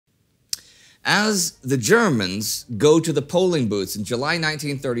As the Germans go to the polling booths in July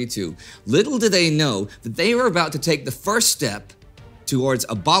 1932, little do they know that they were about to take the first step towards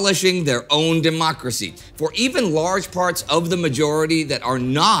abolishing their own democracy. For even large parts of the majority that are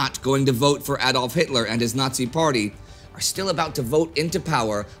not going to vote for Adolf Hitler and his Nazi party are still about to vote into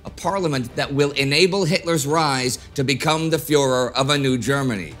power a parliament that will enable Hitler's rise to become the Führer of a new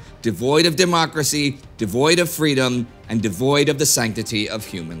Germany, devoid of democracy, devoid of freedom, and devoid of the sanctity of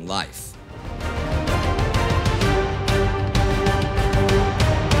human life.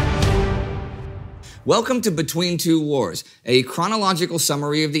 Welcome to Between Two Wars, a chronological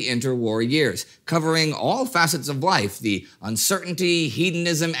summary of the interwar years, covering all facets of life, the uncertainty,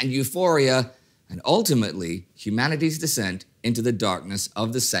 hedonism, and euphoria, and ultimately, humanity's descent into the darkness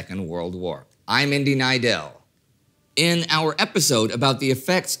of the Second World War. I'm Indy Neidell. In our episode about the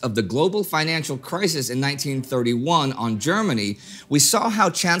effects of the global financial crisis in 1931 on Germany, we saw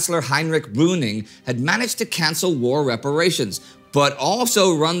how Chancellor Heinrich Brüning had managed to cancel war reparations, but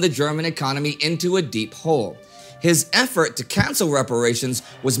also run the German economy into a deep hole. His effort to cancel reparations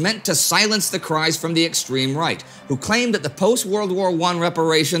was meant to silence the cries from the extreme right, who claimed that the post-World War I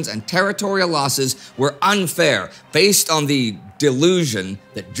reparations and territorial losses were unfair, based on the delusion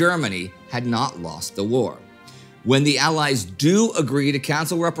that Germany had not lost the war. When the Allies do agree to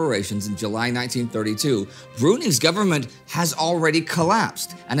cancel reparations in July 1932, Brüning's government has already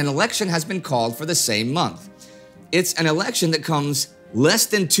collapsed, and an election has been called for the same month. It's an election that comes less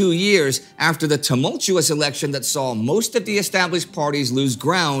than 2 years after the tumultuous election that saw most of the established parties lose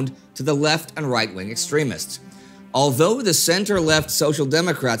ground to the left and right-wing extremists. Although the center-left Social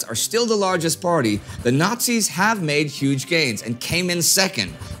Democrats are still the largest party, the Nazis have made huge gains and came in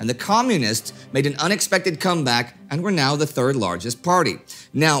second, and the Communists made an unexpected comeback and were now the third largest party.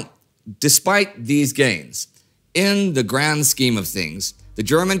 Now, despite these gains, in the grand scheme of things, the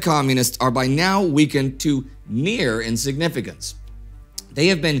German Communists are by now weakened to near insignificance. They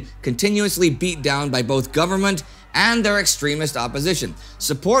have been continuously beat down by both government and their extremist opposition.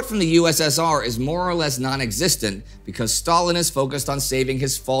 Support from the USSR is more or less non-existent because Stalin is focused on saving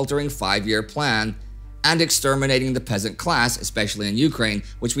his faltering 5-year plan and exterminating the peasant class, especially in Ukraine,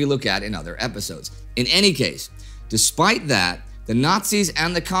 which we look at in other episodes. In any case, despite that, the Nazis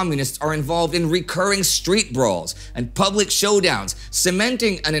and the Communists are involved in recurring street brawls and public showdowns,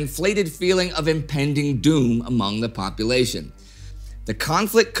 cementing an inflated feeling of impending doom among the population. The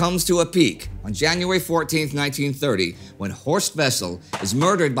conflict comes to a peak on January 14, 1930, when Horst Wessel is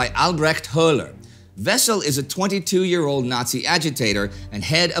murdered by Albrecht Höhler. Wessel is a 22-year-old Nazi agitator and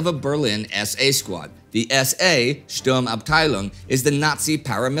head of a Berlin SA squad. The SA, Sturmabteilung, is the Nazi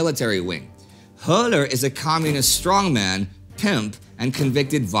paramilitary wing. Höhler is a communist strongman, pimp, and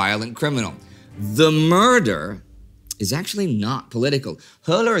convicted violent criminal. The murder is actually not political.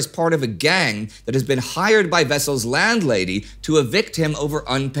 Höhler is part of a gang that has been hired by Wessel's landlady to evict him over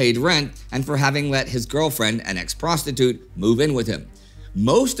unpaid rent and for having let his girlfriend, an ex-prostitute, move in with him.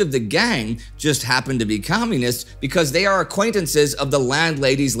 Most of the gang just happen to be communists because they are acquaintances of the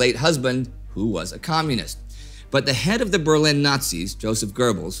landlady's late husband, who was a communist. But the head of the Berlin Nazis, Joseph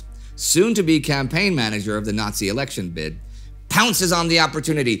Goebbels, soon to be campaign manager of the Nazi election bid, pounces on the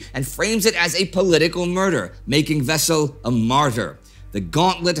opportunity and frames it as a political murder, making Wessel a martyr. The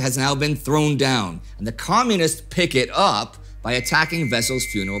gauntlet has now been thrown down, and the communists pick it up by attacking Wessel's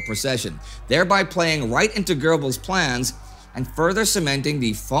funeral procession, thereby playing right into Goebbels' plans and further cementing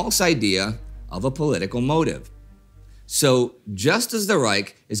the false idea of a political motive. So, just as the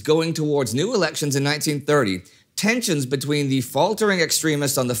Reich is going towards new elections in 1930, tensions between the faltering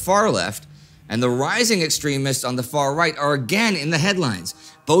extremists on the far left and the rising extremists on the far right are again in the headlines.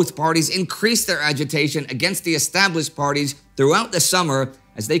 Both parties increase their agitation against the established parties throughout the summer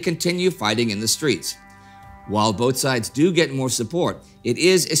as they continue fighting in the streets. While both sides do get more support, it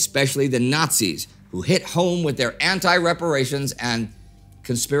is especially the Nazis who hit home with their anti-reparations and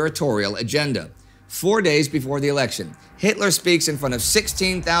conspiratorial agenda. 4 days before the election, Hitler speaks in front of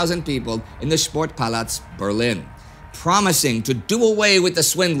 16,000 people in the Sportpalast, Berlin. Promising to do away with the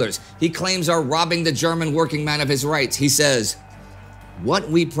swindlers he claims are robbing the German working man of his rights. He says,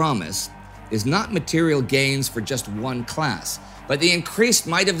 "What we promise is not material gains for just one class, but the increased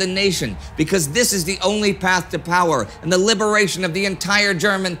might of the nation, because this is the only path to power and the liberation of the entire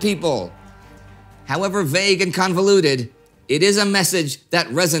German people." However vague and convoluted, it is a message that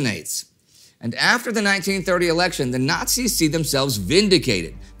resonates. And after the 1930 election, the Nazis see themselves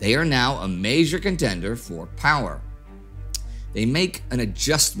vindicated. They are now a major contender for power. They make an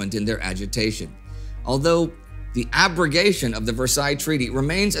adjustment in their agitation. Although the abrogation of the Versailles Treaty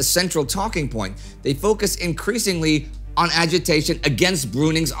remains a central talking point, they focus increasingly on agitation against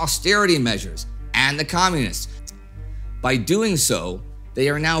Brüning's austerity measures and the communists. By doing so, they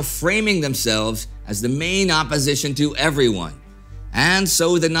are now framing themselves as the main opposition to everyone. And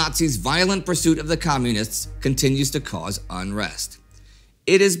so the Nazis' violent pursuit of the communists continues to cause unrest.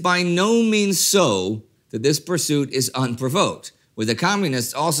 It is by no means so that this pursuit is unprovoked, with the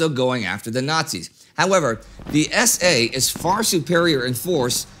communists also going after the Nazis. However, the SA is far superior in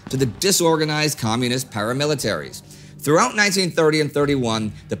force to the disorganized communist paramilitaries. Throughout 1930 and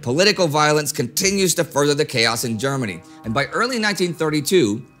 31, the political violence continues to further the chaos in Germany, and by early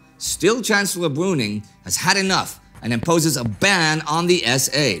 1932, still Chancellor Brüning has had enough and imposes a ban on the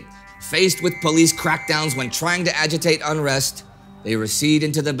SA. Faced with police crackdowns when trying to agitate unrest, they recede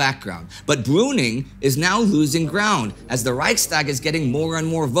into the background. But Brüning is now losing ground as the Reichstag is getting more and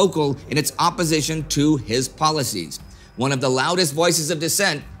more vocal in its opposition to his policies. One of the loudest voices of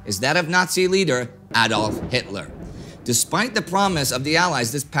dissent is that of Nazi leader Adolf Hitler. Despite the promise of the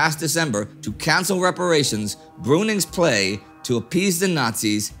Allies this past December to cancel reparations, Brüning's play to appease the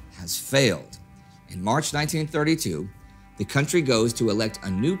Nazis has failed. In March 1932, the country goes to elect a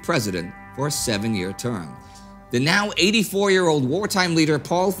new president for a 7-year term. The now 84-year-old wartime leader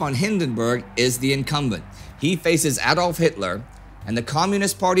Paul von Hindenburg is the incumbent. He faces Adolf Hitler and the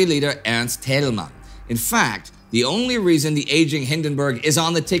Communist Party leader Ernst Thälmann. In fact, the only reason the aging Hindenburg is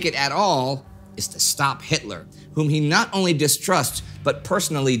on the ticket at all is to stop Hitler, whom he not only distrusts but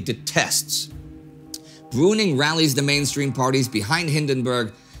personally detests. Brüning rallies the mainstream parties behind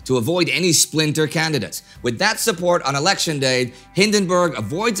Hindenburg to avoid any splinter candidates. With that support on election day, Hindenburg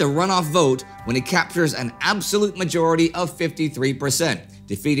avoids a runoff vote when he captures an absolute majority of 53%,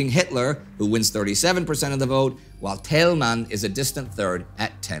 defeating Hitler, who wins 37% of the vote, while Thälmann is a distant third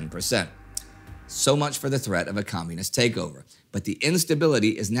at 10%. So much for the threat of a communist takeover, but the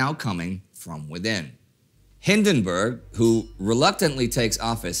instability is now coming from within. Hindenburg, who reluctantly takes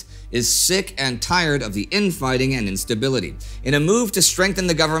office, is sick and tired of the infighting and instability. In a move to strengthen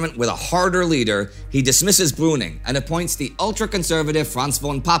the government with a harder leader, he dismisses Brüning and appoints the ultra-conservative Franz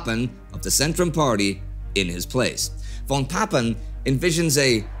von Papen of the Centrum Party in his place. Von Papen envisions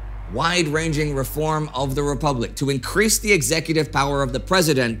a wide-ranging reform of the Republic to increase the executive power of the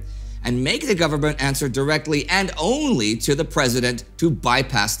president and make the government answer directly and only to the president to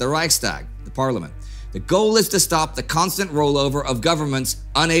bypass the Reichstag, the parliament. The goal is to stop the constant rollover of governments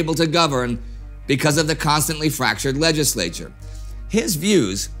unable to govern because of the constantly fractured legislature. His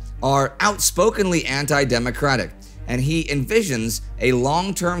views are outspokenly anti-democratic, and he envisions a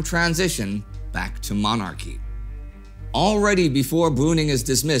long-term transition back to monarchy. Already before Brüning is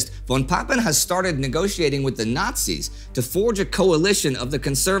dismissed, von Papen has started negotiating with the Nazis to forge a coalition of the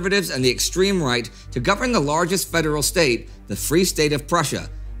conservatives and the extreme right to govern the largest federal state, the Free State of Prussia,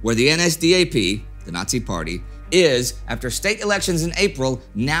 where the NSDAP, the Nazi Party, is, after state elections in April,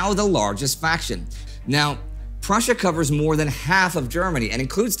 now the largest faction. Now, Prussia covers more than half of Germany and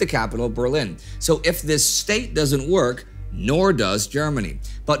includes the capital, Berlin. So if this state doesn't work, nor does Germany.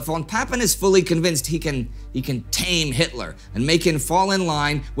 But von Papen is fully convinced he can tame Hitler and make him fall in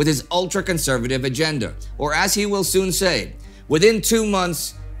line with his ultra-conservative agenda. Or as he will soon say, within 2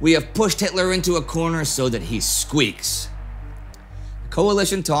 months, we have pushed Hitler into a corner so that he squeaks.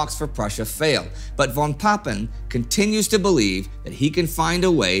 Coalition talks for Prussia fail, but von Papen continues to believe that he can find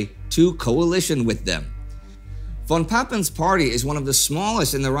a way to coalition with them. Von Papen's party is one of the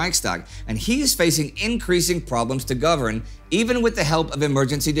smallest in the Reichstag, and he is facing increasing problems to govern, even with the help of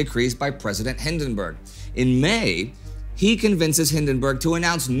emergency decrees by President Hindenburg. In May, he convinces Hindenburg to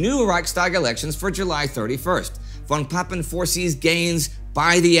announce new Reichstag elections for July 31st. Von Papen foresees gains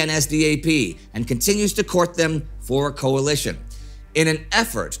by the NSDAP and continues to court them for a coalition. In an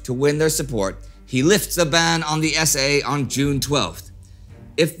effort to win their support, he lifts the ban on the SA on June 12th.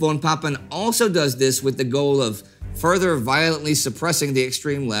 If von Papen also does this with the goal of further violently suppressing the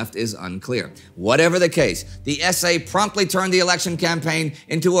extreme left is unclear. Whatever the case, the SA promptly turned the election campaign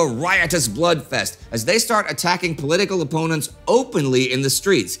into a riotous bloodfest as they start attacking political opponents openly in the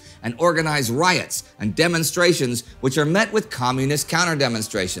streets and organize riots and demonstrations which are met with communist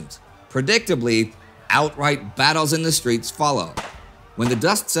counter-demonstrations. Predictably, outright battles in the streets follow. When the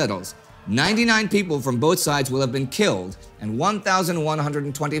dust settles, 99 people from both sides will have been killed and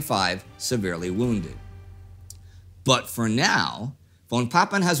 1,125 severely wounded. But for now, von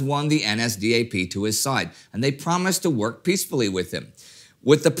Papen has won the NSDAP to his side, and they promise to work peacefully with him.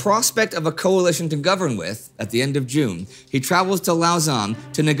 With the prospect of a coalition to govern with, at the end of June, he travels to Lausanne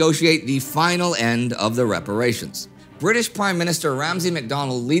to negotiate the final end of the reparations. British Prime Minister Ramsay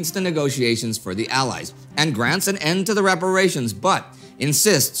MacDonald leads the negotiations for the Allies and grants an end to the reparations, but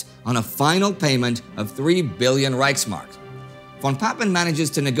insists on a final payment of 3 billion Reichsmarks. Von Papen manages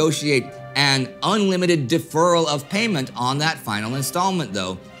to negotiate an unlimited deferral of payment on that final installment,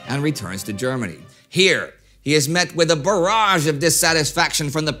 though, and returns to Germany. Here, he is met with a barrage of dissatisfaction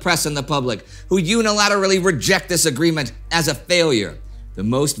from the press and the public, who unilaterally reject this agreement as a failure. The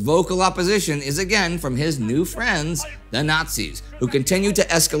most vocal opposition is again from his new friends, the Nazis, who continue to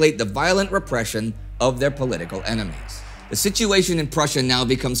escalate the violent repression of their political enemies. The situation in Prussia now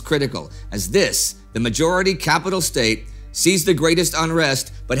becomes critical, as this, the majority capital state, sees the greatest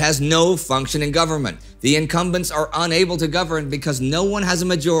unrest but has no functioning government. The incumbents are unable to govern because no one has a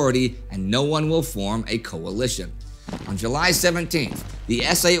majority and no one will form a coalition. On July 17th, the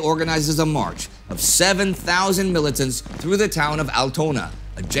SA organizes a march of 7,000 militants through the town of Altona,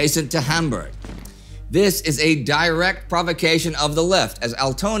 adjacent to Hamburg. This is a direct provocation of the left, as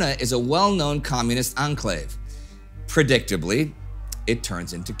Altona is a well-known communist enclave. Predictably, it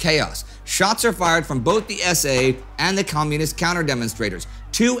turns into chaos. Shots are fired from both the SA and the communist counter-demonstrators.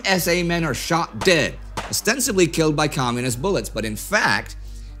 2 SA men are shot dead, ostensibly killed by communist bullets, but in fact,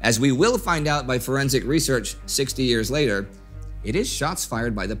 as we will find out by forensic research 60 years later, it is shots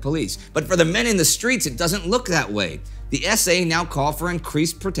fired by the police. But for the men in the streets, it doesn't look that way. The SA now call for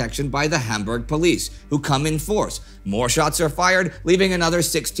increased protection by the Hamburg police, who come in force. More shots are fired, leaving another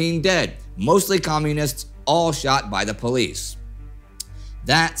 16 dead, mostly communists, all shot by the police.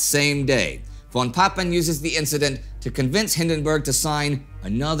 That same day, von Papen uses the incident to convince Hindenburg to sign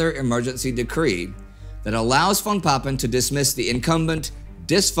another emergency decree that allows von Papen to dismiss the incumbent,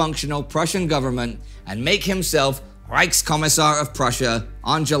 dysfunctional Prussian government and make himself Reichskommissar of Prussia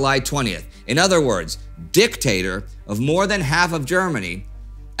on July 20th. In other words, dictator of more than half of Germany.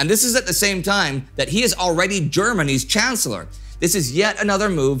 And this is at the same time that he is already Germany's chancellor. This is yet another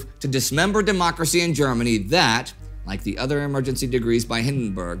move to dismember democracy in Germany that, like the other emergency decrees by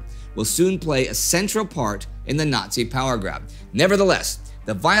Hindenburg, will soon play a central part in the Nazi power grab. Nevertheless,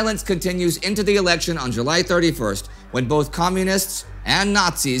 the violence continues into the election on July 31st, when both communists and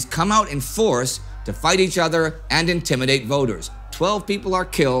Nazis come out in force to fight each other and intimidate voters. 12 people are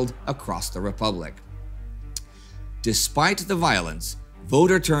killed across the Republic. Despite the violence,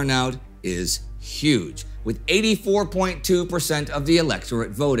 voter turnout is huge, with 84.2% of the electorate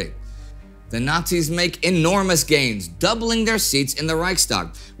voting. The Nazis make enormous gains, doubling their seats in the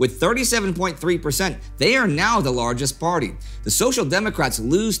Reichstag. With 37.3%, they are now the largest party. The Social Democrats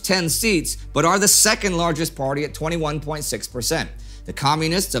lose 10 seats, but are the second largest party at 21.6%. The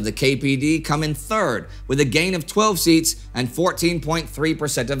Communists of the KPD come in third, with a gain of 12 seats and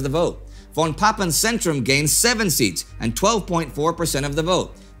 14.3% of the vote. Von Papen's Centrum gains 7 seats and 12.4% of the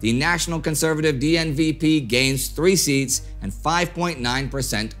vote. The National Conservative DNVP gains 3 seats and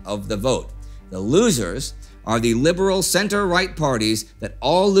 5.9% of the vote. The losers are the liberal center-right parties that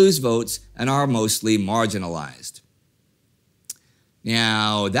all lose votes and are mostly marginalized.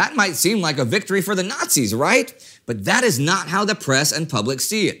 Now, that might seem like a victory for the Nazis, right? But that is not how the press and public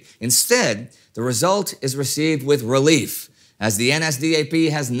see it. Instead, the result is received with relief, as the NSDAP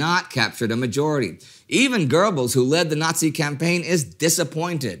has not captured a majority. Even Goebbels, who led the Nazi campaign, is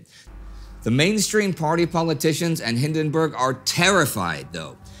disappointed. The mainstream party politicians and Hindenburg are terrified,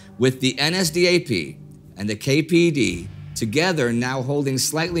 though, with the NSDAP and the KPD together now holding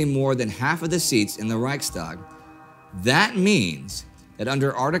slightly more than half of the seats in the Reichstag. That means that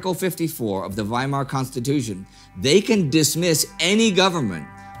under Article 54 of the Weimar Constitution, they can dismiss any government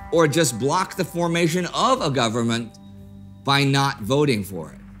or just block the formation of a government by not voting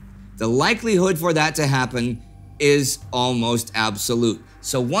for it. The likelihood for that to happen is almost absolute.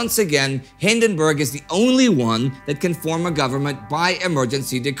 So once again, Hindenburg is the only one that can form a government by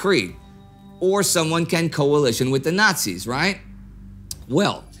emergency decree. Or someone can coalition with the Nazis, right?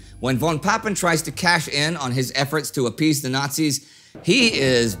 Well, when von Papen tries to cash in on his efforts to appease the Nazis, he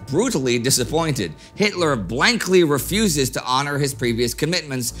is brutally disappointed. Hitler blankly refuses to honor his previous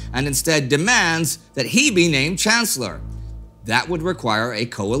commitments and instead demands that he be named chancellor. That would require a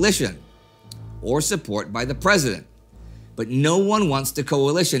coalition or support by the president. But no one wants the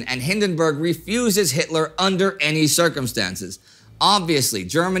coalition, and Hindenburg refuses Hitler under any circumstances. Obviously,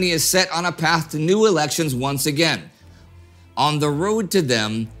 Germany is set on a path to new elections once again. On the road to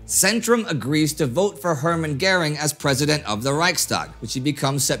them, Centrum agrees to vote for Hermann Göring as president of the Reichstag, which he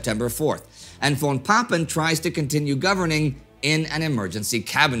becomes September 4th, and von Papen tries to continue governing in an emergency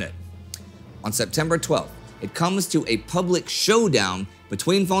cabinet. On September 12th, it comes to a public showdown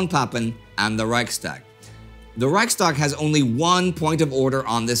between von Papen and the Reichstag. The Reichstag has only one point of order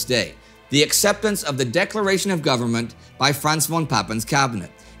on this day: the acceptance of the declaration of government by Franz von Papen's cabinet.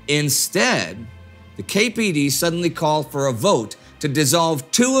 Instead, the KPD suddenly called for a vote to dissolve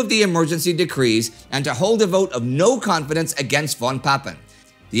 2 of the emergency decrees and to hold a vote of no confidence against von Papen.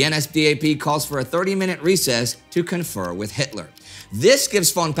 The NSDAP calls for a 30-minute recess to confer with Hitler. This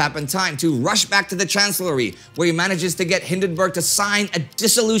gives von Papen time to rush back to the Chancellery, where he manages to get Hindenburg to sign a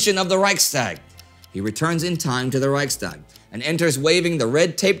dissolution of the Reichstag. He returns in time to the Reichstag and enters waving the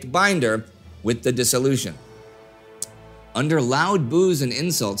red-taped binder with the dissolution. Under loud boos and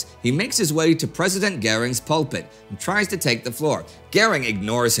insults, he makes his way to President Goering's pulpit and tries to take the floor. Goering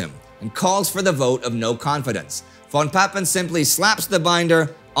ignores him and calls for the vote of no confidence. Von Papen simply slaps the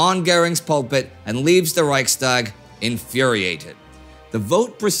binder on Goering's pulpit and leaves the Reichstag infuriated. The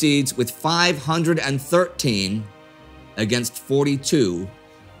vote proceeds with 513 against 42,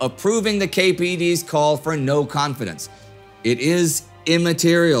 approving the KPD's call for no confidence. It is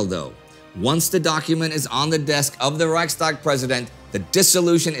immaterial, though. Once the document is on the desk of the Reichstag president, the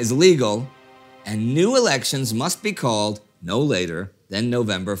dissolution is legal, and new elections must be called no later than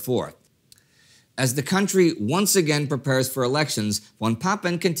November 4th. As the country once again prepares for elections, von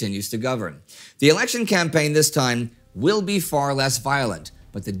Papen continues to govern. The election campaign this time will be far less violent,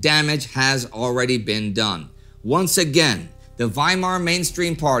 but the damage has already been done. Once again, the Weimar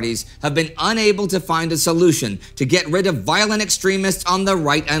mainstream parties have been unable to find a solution to get rid of violent extremists on the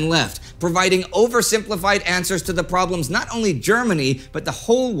right and left, providing oversimplified answers to the problems not only Germany, but the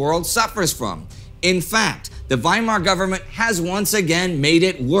whole world suffers from. In fact, the Weimar government has once again made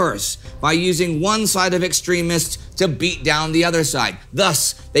it worse by using one side of extremists to beat down the other side.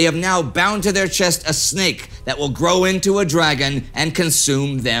 Thus, they have now bound to their chest a snake that will grow into a dragon and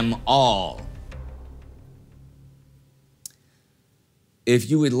consume them all. If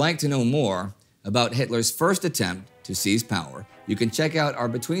you would like to know more about Hitler's first attempt to seize power, you can check out our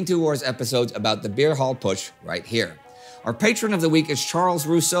Between Two Wars episodes about the beer hall putsch right here. Our patron of the week is Charles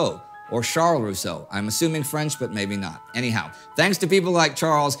Rousseau, or Charles Rousseau. I'm assuming French, but maybe not. Anyhow, thanks to people like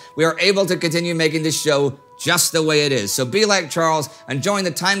Charles, we are able to continue making this show just the way it is. So be like Charles and join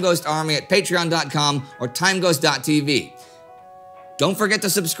the TimeGhost army at patreon.com or timeghost.tv. Don't forget to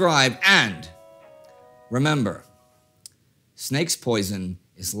subscribe, and remember, snake's poison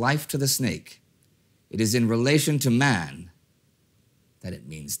is life to the snake. It is in relation to man that it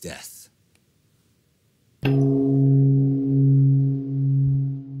means death.